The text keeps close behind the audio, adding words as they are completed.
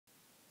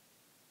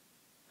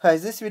Hi,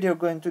 this video is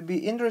going to be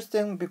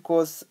interesting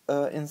because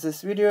in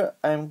this video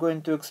I'm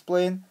going to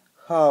explain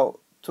how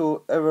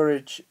two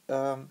average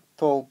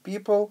tall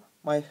people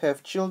might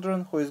have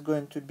children who is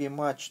going to be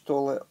much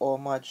taller or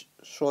much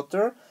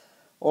shorter,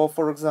 or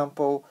for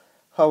example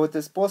how it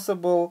is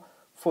possible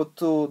for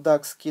two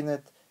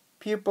dark-skinned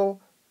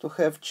people to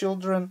have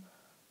children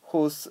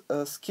whose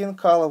skin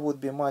color would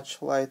be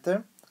much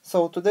lighter.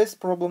 So today's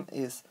problem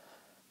is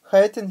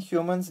height in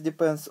humans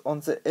depends on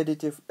the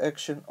additive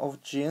action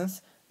of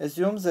genes.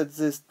 Assume that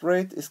this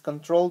trait is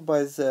controlled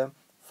by the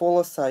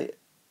loci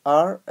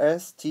R,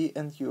 S, T,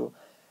 and U,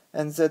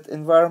 and that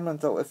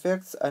environmental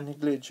effects are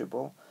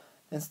negligible.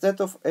 Instead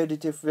of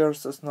additive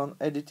versus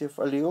non-additive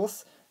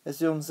alleles,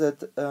 assume that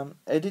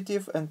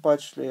additive and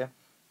partially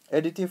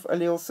additive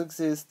alleles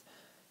exist.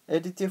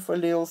 Additive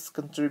alleles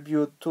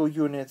contribute 2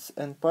 units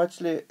and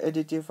partially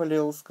additive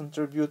alleles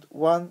contribute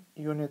 1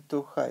 unit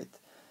to height.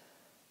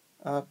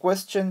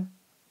 Question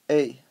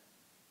A.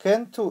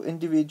 Can two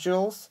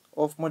individuals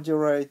of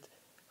moderate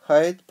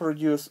height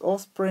produce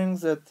offspring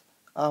that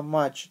are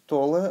much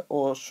taller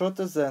or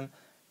shorter than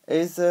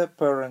either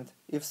parent?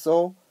 If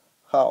so,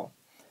 how?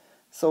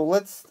 So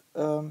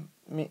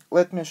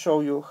let me show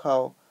you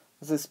how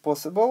this is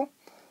possible.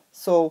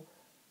 So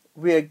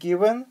we are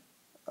given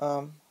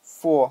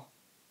 4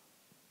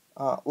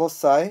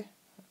 loci.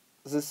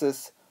 This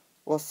is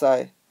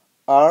loci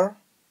R,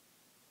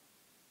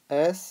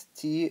 S,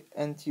 T,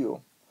 and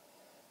U.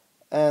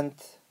 And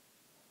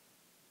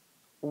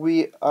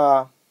we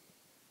are,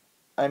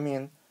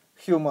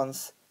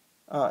 humans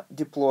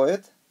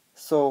deployed.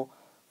 So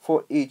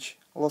for each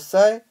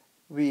loci,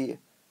 we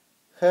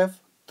have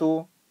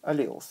 2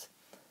 alleles.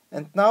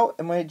 And now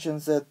imagine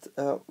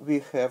that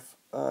we have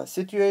a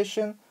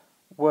situation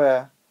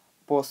where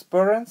both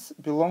parents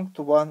belong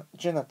to one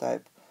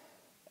genotype.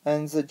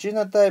 And the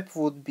genotype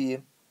would be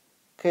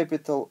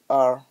capital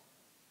R,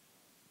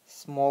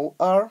 small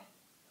r,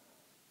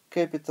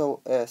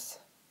 capital S,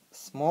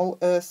 small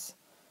s,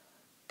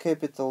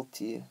 capital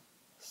T,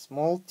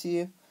 small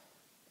t,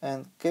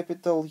 and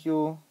capital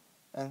U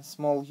and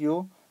small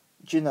u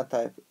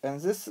genotype.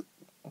 And this is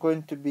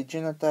going to be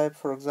genotype,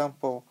 for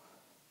example,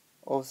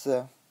 of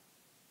the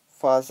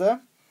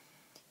father,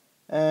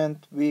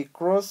 and we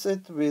cross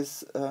it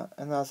with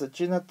another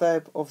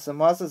genotype of the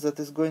mother that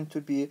is going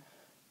to be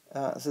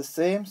the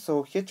same,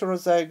 so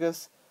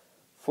heterozygous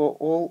for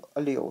all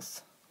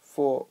alleles,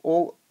 for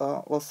all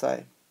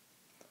loci.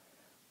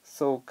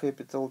 So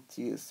capital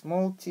T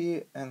small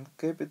t and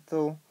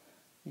capital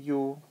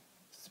U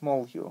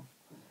small u.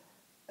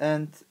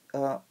 And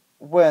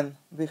when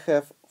we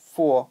have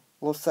 4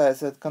 loci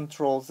that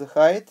control the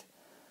height,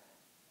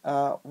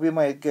 we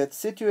might get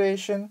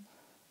situation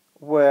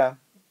where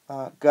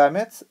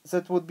gametes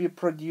that would be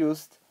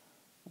produced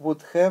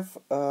would have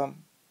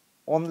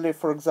only,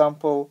 for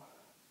example,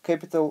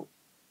 capital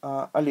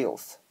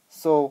alleles.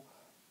 So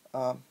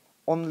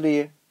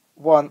only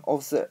one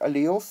of the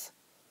alleles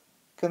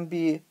can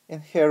be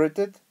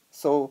inherited.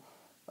 So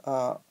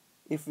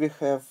if we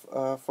have,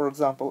 for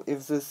example,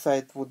 if this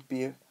side would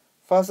be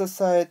father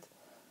side,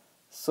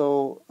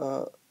 so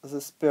the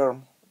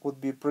sperm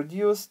would be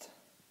produced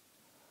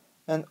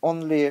and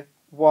only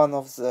one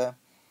of the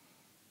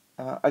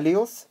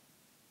alleles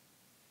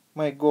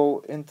may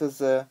go into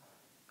the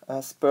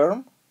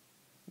sperm,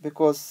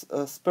 because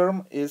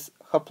sperm is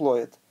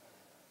haploid.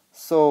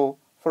 So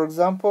for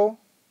example,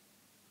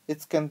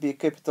 it can be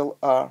capital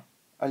R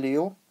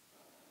allele.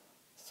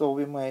 So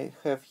we may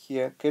have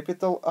here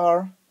capital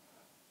R,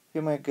 we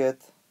may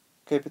get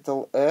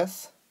capital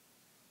S,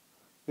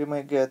 we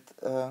may get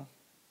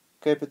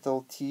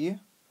capital T,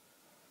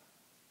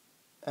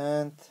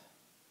 and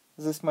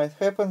this might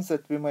happen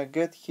that we might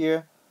get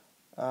here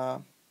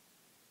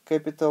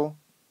capital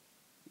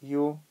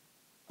U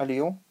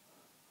allele.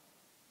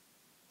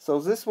 So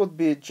this would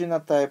be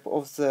genotype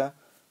of the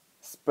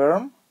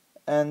sperm,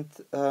 and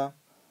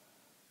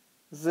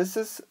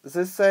this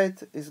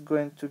side is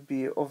going to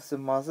be of the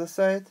mother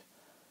side,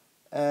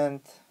 and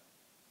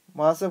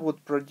mother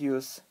would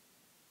produce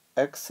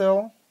egg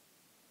cell,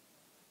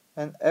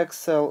 and egg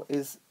cell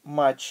is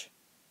much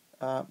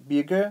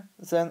bigger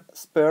than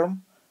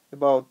sperm,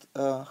 about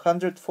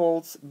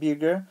 100-folds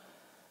bigger,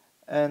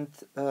 and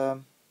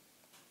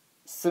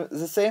so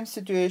the same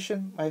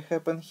situation might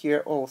happen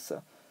here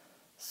also.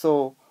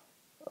 So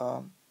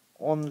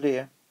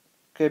only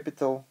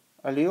capital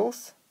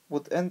alleles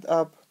would end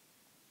up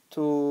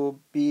to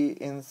be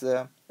in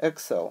the egg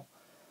cell.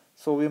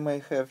 So we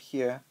may have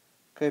here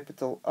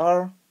capital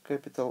R,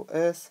 capital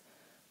S,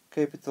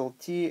 capital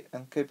T,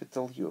 and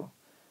capital U.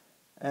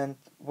 And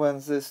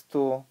when these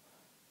two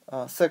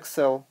sex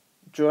cells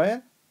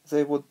join,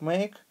 they would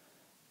make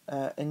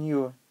a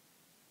new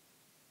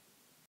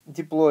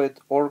diploid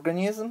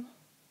organism,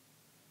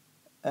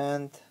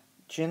 and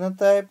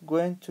genotype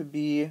going to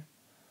be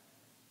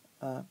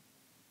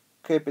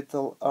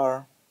capital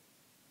R,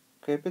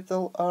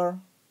 capital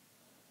R,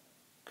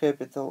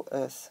 capital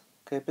S,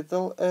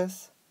 capital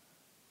S,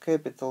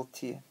 capital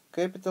T,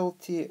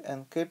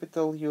 and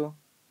capital U,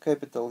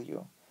 capital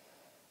U.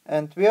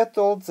 And we are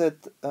told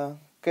that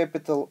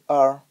capital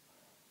R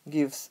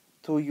gives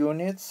 2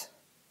 units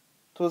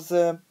to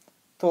the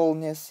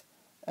tallness,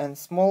 and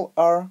small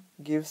r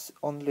gives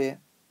only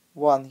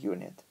 1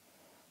 unit.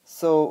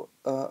 So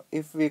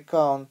if we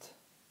count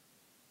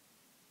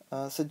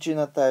the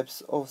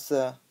genotypes of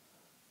the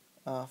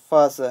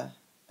father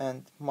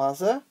and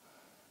mother,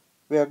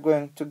 we are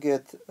going to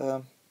get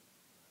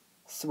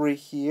 3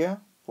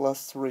 here,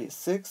 plus 3,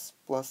 6,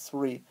 plus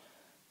 3,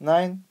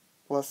 9,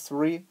 plus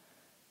 3,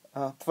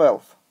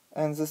 12.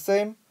 And the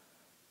same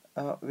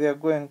we are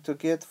going to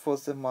get for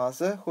the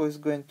mother, who is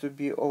going to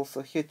be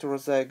also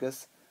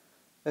heterozygous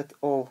at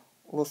all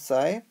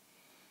loci.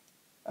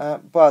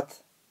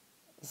 But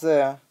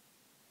the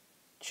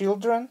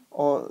children,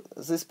 or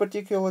this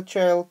particular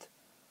child,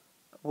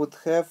 would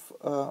have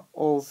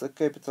all the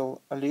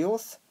capital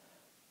alleles,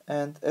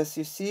 and as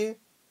you see,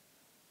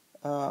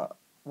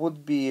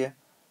 would be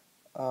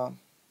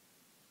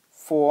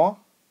 4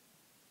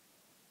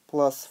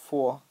 plus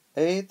 4,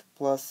 8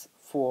 plus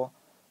 4,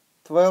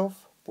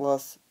 12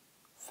 plus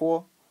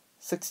 4,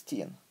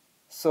 16.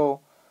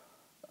 So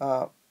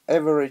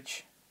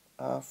average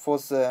for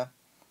the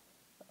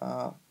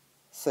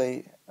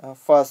say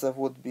father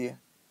would be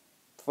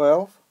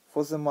 12,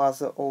 for the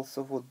mother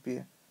also would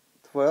be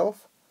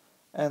 12,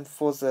 and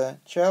for the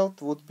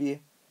child would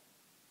be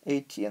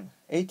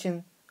 16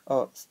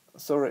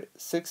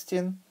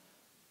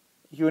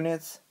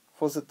 units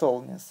for the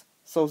tallness.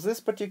 So this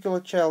particular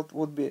child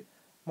would be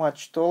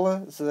much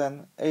taller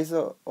than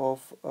either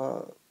of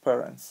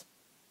parents.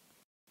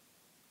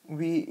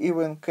 We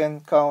even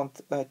can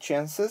count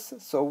chances.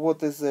 So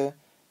what is the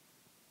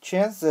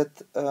chance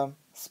that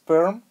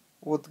sperm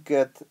would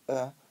get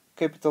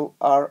capital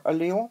R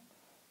allele?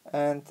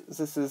 And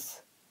this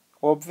is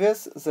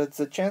obvious that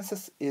the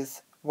chances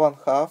is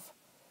 1/2.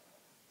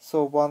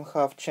 So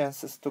 1/2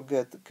 chances to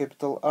get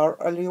capital R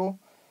allele.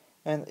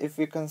 And if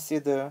we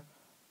consider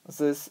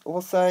this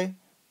loci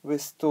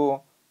with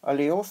 2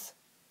 alleles,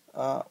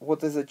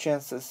 what is the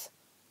chances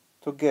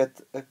to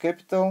get a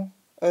capital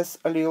S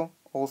allele?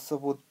 Also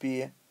would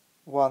be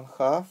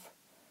 1/2.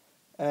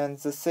 And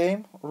the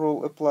same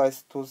rule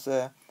applies to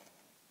the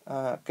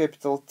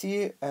capital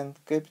T and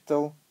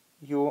capital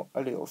U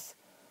alleles.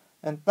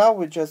 And now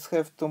we just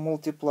have to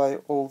multiply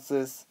all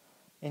these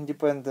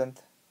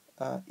independent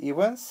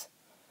events.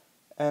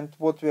 And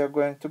what we are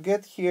going to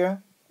get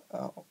here,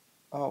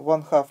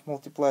 1/2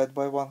 multiplied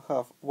by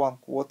 1/2,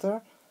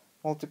 1/4,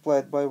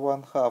 multiplied by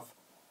 1/2,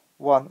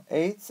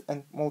 1/8,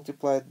 and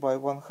multiplied by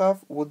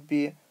 1/2 would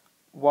be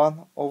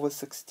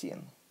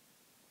 1/16.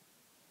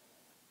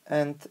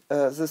 And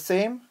the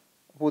same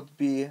would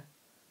be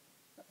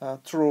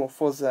true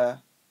for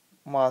the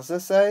mother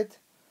side.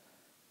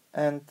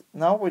 And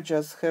now we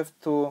just have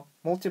to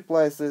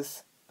multiply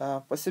these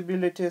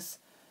possibilities.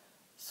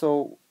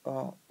 So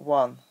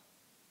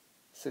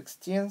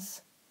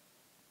 1/16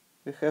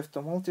 we have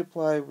to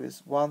multiply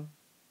with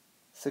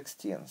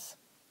 1/16.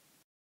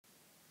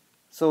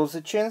 So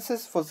the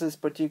chances for this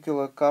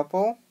particular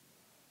couple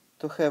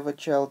to have a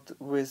child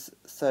with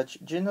such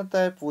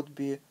genotype would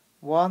be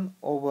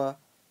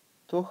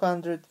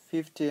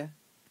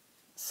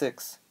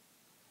 1/256.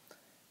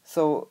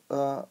 So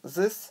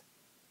this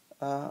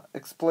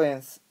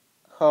explains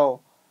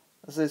how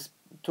these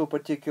two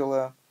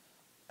particular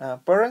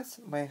parents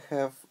may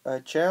have a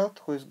child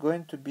who is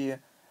going to be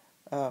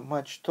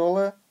much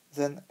taller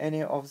than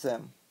any of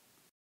them.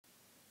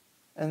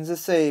 And the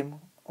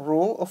same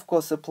rule, of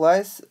course,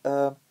 applies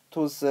to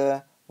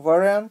the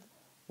variant,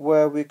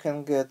 where we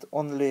can get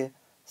only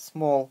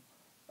small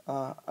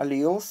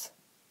alleles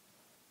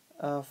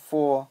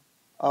for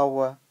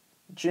our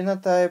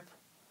genotype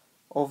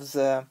of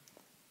the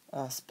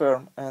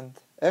sperm and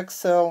egg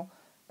cell,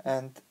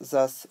 and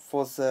thus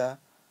for the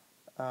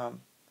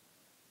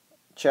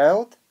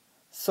child.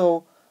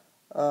 So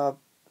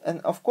and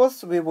of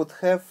course we would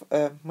have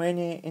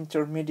many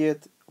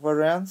intermediate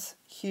variants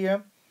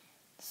here.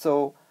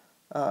 So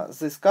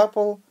this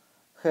couple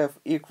have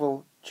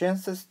equal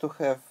chances to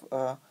have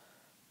a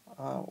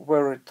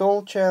very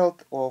tall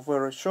child or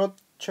very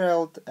short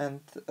child,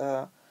 and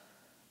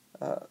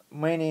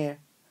many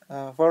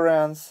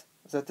variants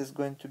that is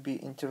going to be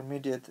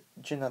intermediate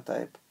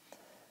genotype.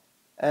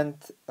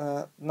 And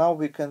now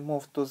we can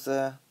move to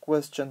the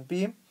question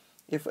B.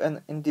 If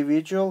an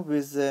individual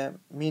with the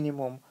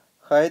minimum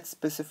height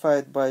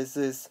specified by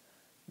these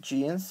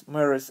genes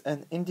marries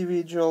an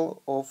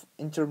individual of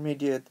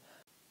intermediate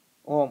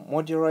or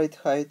moderate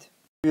height,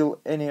 will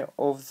any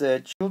of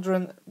the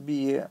children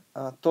be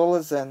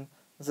taller than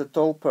the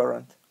tall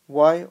parent?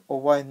 Why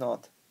or why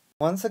not?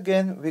 Once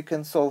again, we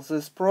can solve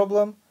this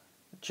problem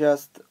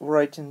just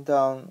writing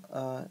down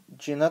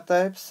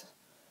genotypes,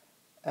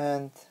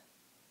 and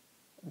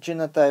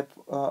genotype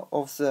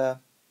of the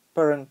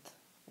parent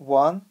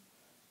 1.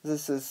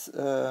 This is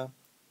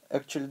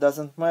actually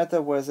doesn't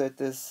matter whether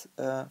it is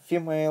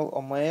female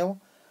or male.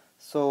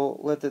 So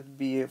let it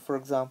be, for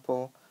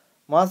example,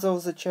 mother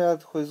of the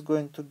child, who is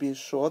going to be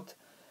short,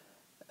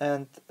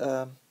 and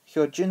her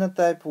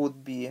genotype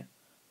would be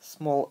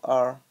small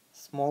r,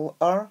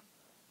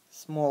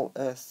 small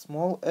s,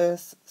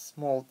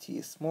 small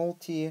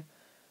t,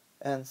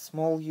 and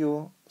small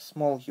u.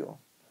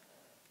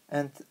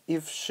 And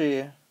if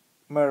she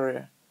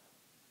marry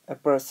a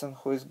person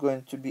who is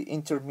going to be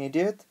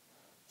intermediate,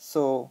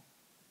 so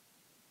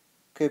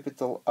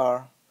capital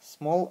R,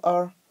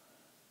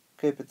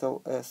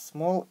 capital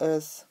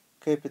S,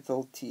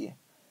 capital T,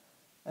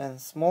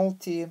 and small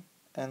t,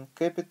 and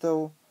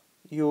capital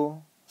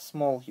U,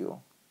 small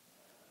u.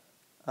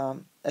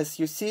 As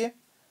you see,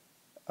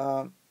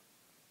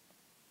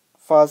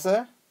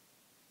 father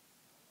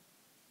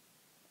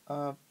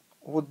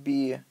would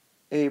be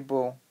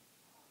able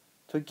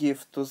to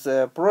give to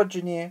the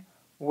progeny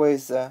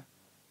whether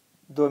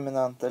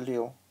dominant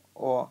allele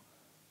or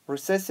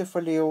recessive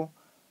allele,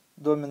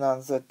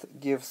 dominant that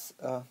gives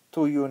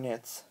 2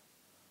 units,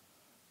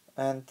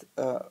 and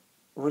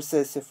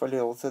recessive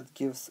allele that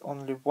gives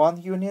only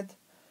 1 unit,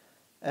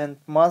 and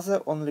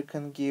mother only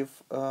can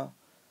give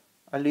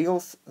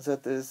alleles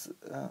that is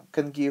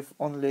can give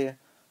only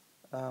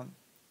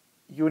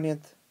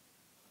unit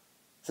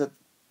that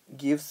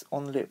gives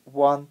only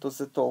 1 to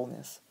the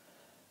tallness.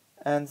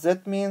 And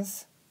that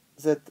means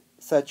that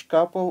such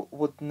couple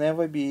would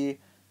never be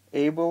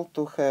able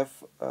to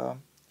have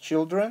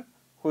children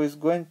who is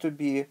going to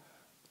be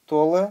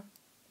taller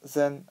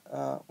than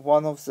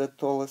one of the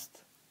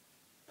tallest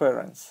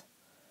parents.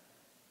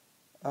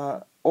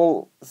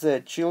 All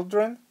the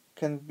children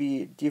can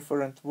be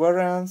different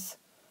variants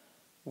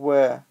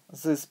where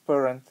this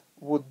parent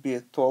would be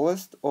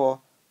tallest,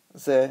 or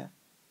the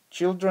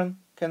children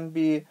can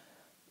be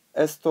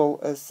as tall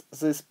as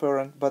this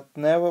parent but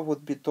never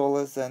would be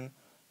taller than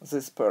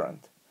this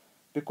parent,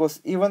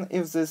 because even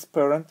if this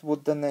parent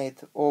would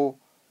donate all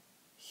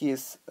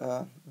his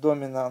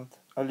dominant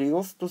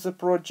alleles to the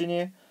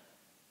progeny,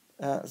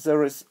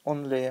 there is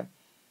only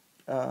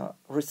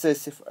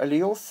recessive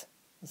alleles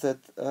that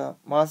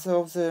mother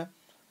of the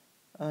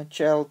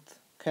child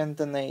can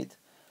donate,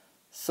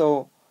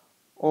 so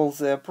all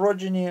the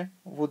progeny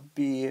would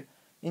be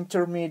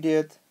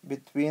intermediate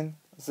between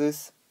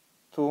these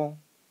two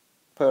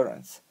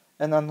parents.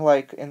 And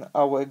unlike in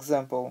our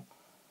example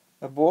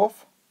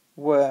above,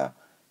 where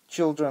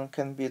children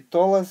can be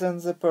taller than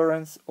the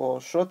parents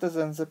or shorter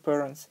than the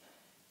parents,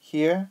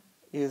 here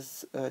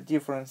is a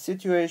different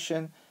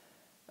situation.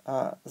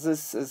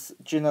 This is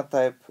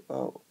genotype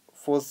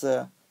for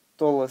the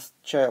tallest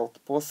child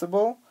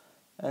possible,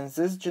 and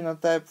this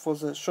genotype for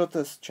the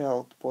shortest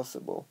child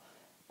possible.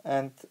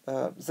 And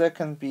there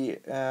can be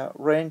a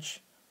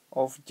range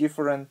of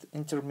different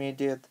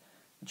intermediate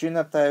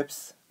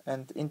genotypes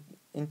and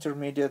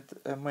intermediate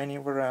many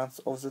variants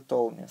of the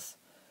tallness.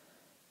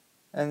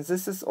 And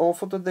this is all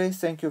for today.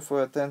 Thank you for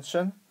your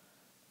attention.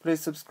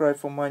 Please subscribe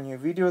for my new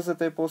videos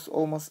that I post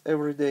almost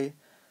every day.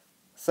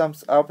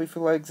 Thumbs up if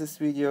you like this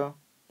video.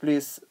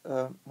 Please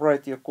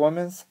write your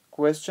comments,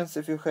 questions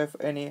if you have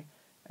any,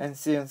 and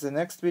see you in the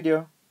next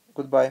video.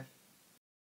 Goodbye.